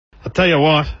I'll tell you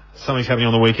what, something's happening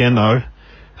on the weekend though.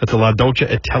 It's the DOLCE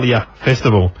ITALIA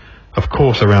Festival. Of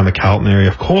course around the Carlton area.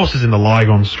 Of course it's in the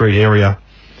Lygon Street area.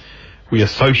 We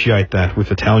associate that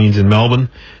with Italians in Melbourne.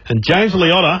 And James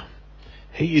Liotta,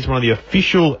 he is one of the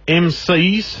official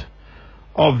MCs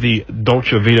of the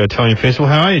Dolce Vita Italian Festival.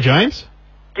 How are you, James?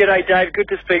 G'day, Dave. Good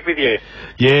to speak with you.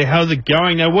 Yeah, how's it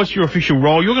going? Now, what's your official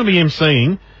role? You're going to be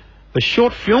MCing the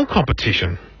short film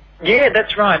competition. Yeah,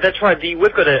 that's right.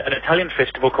 We've got an Italian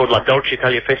festival called La Dolce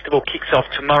Italia Festival. Kicks off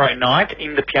tomorrow night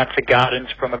in the Piazza Gardens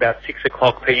from about 6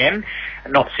 o'clock p.m.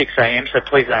 and not 6 a.m., so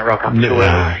please don't rock up too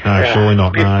early. No, surely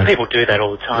not, no. People do that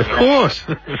all the time. Of course.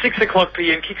 6 o'clock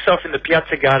p.m. kicks off in the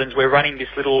Piazza Gardens. We're running this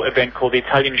little event called the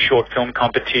Italian Short Film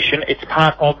Competition. It's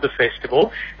part of the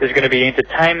festival. There's going to be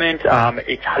entertainment,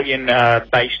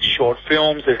 Italian-based short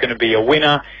films. There's going to be a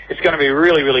winner. It's going to be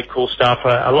really, really cool stuff,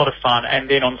 a lot of fun. And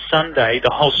then on Sunday,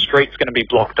 the whole street's going to be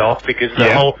blocked off because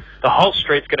the whole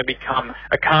street's going to become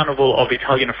a carnival of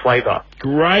Italian flavour.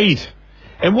 Great.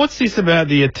 And what's this about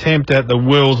the attempt at the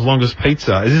world's longest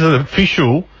pizza? Is this an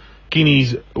official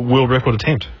Guinness World Record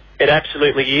attempt? It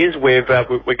absolutely is. We're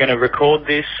going to record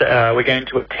this. We're going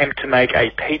to attempt to make a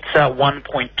pizza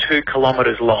 1.2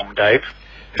 kilometres long, Dave.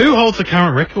 Who holds the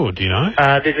current record, do you know?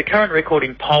 There's a current record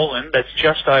in Poland that's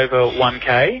just over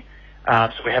 1K.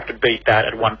 So we have to beat that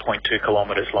at 1.2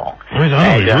 kilometres long. I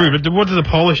know, rude, but what does the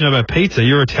Polish know about pizza?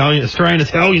 You're Italian, Australian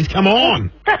Italians, come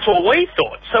on! That's what we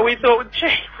thought. So we thought,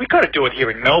 gee, we've got to do it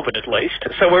here in Melbourne at least.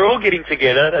 So we're all getting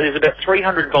together. There's about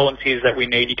 300 volunteers that we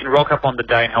need. You can rock up on the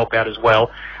day and help out as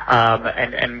well.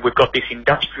 And we've got this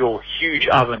industrial huge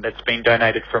oven that's been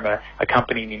donated from a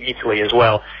company in Italy as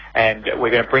well. And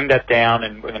we're going to bring that down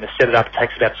and we're going to set it up. It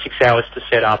takes about 6 hours to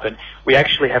set up. And we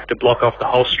actually have to block off the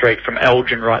whole street from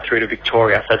Elgin right through to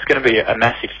Victoria. So it's going to be a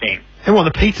massive thing. And what,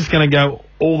 the pizza's going to go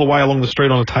all the way along the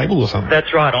street on a table or something?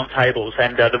 That's right, on tables.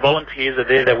 And the volunteers are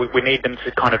there. That we need them to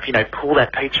kind of, pull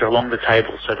that pizza along the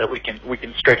table so that we can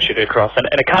stretch it across. And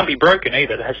it can't be broken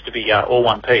either. It has to be all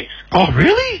one piece. Oh,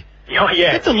 really? Oh,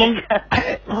 yeah. That's a long...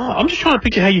 I'm just trying to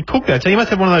picture how you cook that. So you must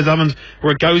have one of those ovens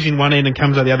where it goes in one end and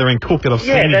comes out the other end cooked at a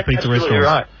standard pizza restaurant.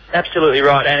 Right. Absolutely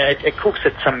right. And it cooks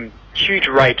at some huge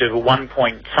rate of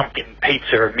 1-point-something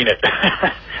pizza a minute.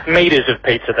 Meters of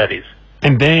pizza, that is.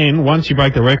 And then, once you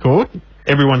break the record,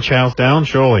 everyone chows down,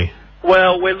 surely?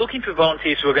 Well, we're looking for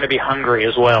volunteers who are going to be hungry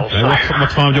as well. Okay, what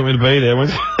time do you want me to be there?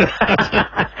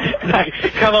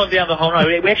 Come on down the whole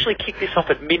night. We actually kick this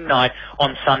off at midnight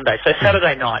on Sunday. So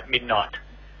Saturday night, midnight.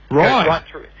 Right.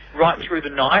 Right through the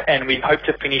night, and we hope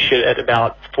to finish it at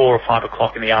about 4 or 5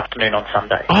 o'clock in the afternoon on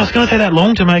Sunday. Oh, it's going to take that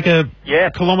long to make a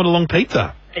kilometre-long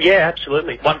pizza? Yeah,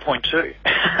 absolutely.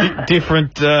 1.2.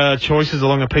 Different choices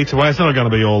along a pizza way. It's not going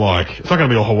to be all it's not going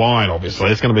to be all Hawaiian, obviously.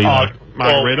 It's going to be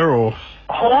margarita or...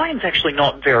 Hawaiian's actually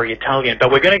not very Italian,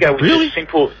 but we're going to go with the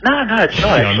simple... No, it's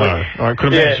not actually. I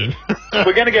could imagine.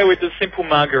 We're going to go with the simple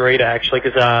margarita, actually,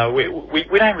 because we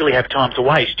don't really have time to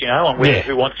waste, on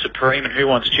who wants supreme and who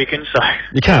wants chicken, so...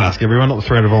 You can't ask everyone, not the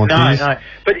 300 volunteers. No.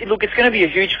 But look, it's going to be a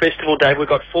huge festival, Dave. We've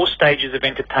got 4 stages of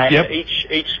entertainment. Yep.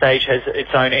 Each stage has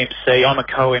its own MC. I'm a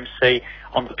co-MC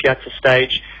on the Piazza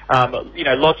stage.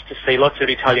 Lots to see, lots of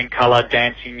Italian colour,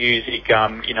 dancing, music,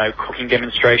 cooking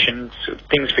demonstrations,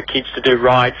 things for kids to do,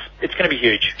 rides. It's going to be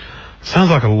huge. Sounds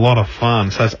like a lot of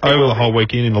fun. So it's over the whole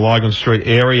weekend in the Lygon Street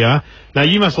area. Now,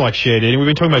 you must like shared eating. We've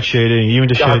been talking about shared eating. Are you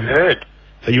into shared eating? I've heard.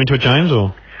 Are you into it, James,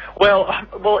 or...? Well,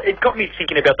 it got me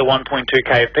thinking about the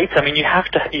 1.2k of pizza. I mean, you have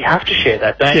to share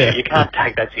that, don't you? You can't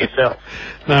take that to yourself.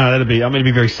 No, I'm going to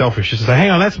be very selfish just to say, hang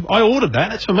on, I ordered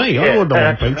that. That's for me. I ordered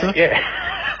that one pizza. Yeah.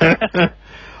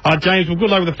 James, well,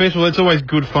 good luck with the festival. It's always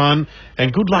good fun.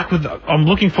 And good luck with... I'm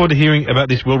looking forward to hearing about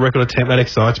this world record attempt. That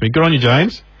excites me. Good on you,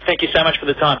 James. Thank you so much for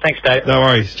the time. Thanks, Dave. No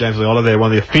worries. James Liotta there,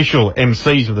 one of the official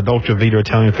MCs of the Dolce Vita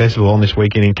Italian Festival on this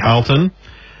weekend in Carlton. If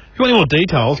you want any more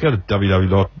details, go to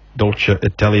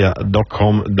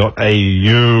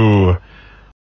www.dolceitalia.com.au.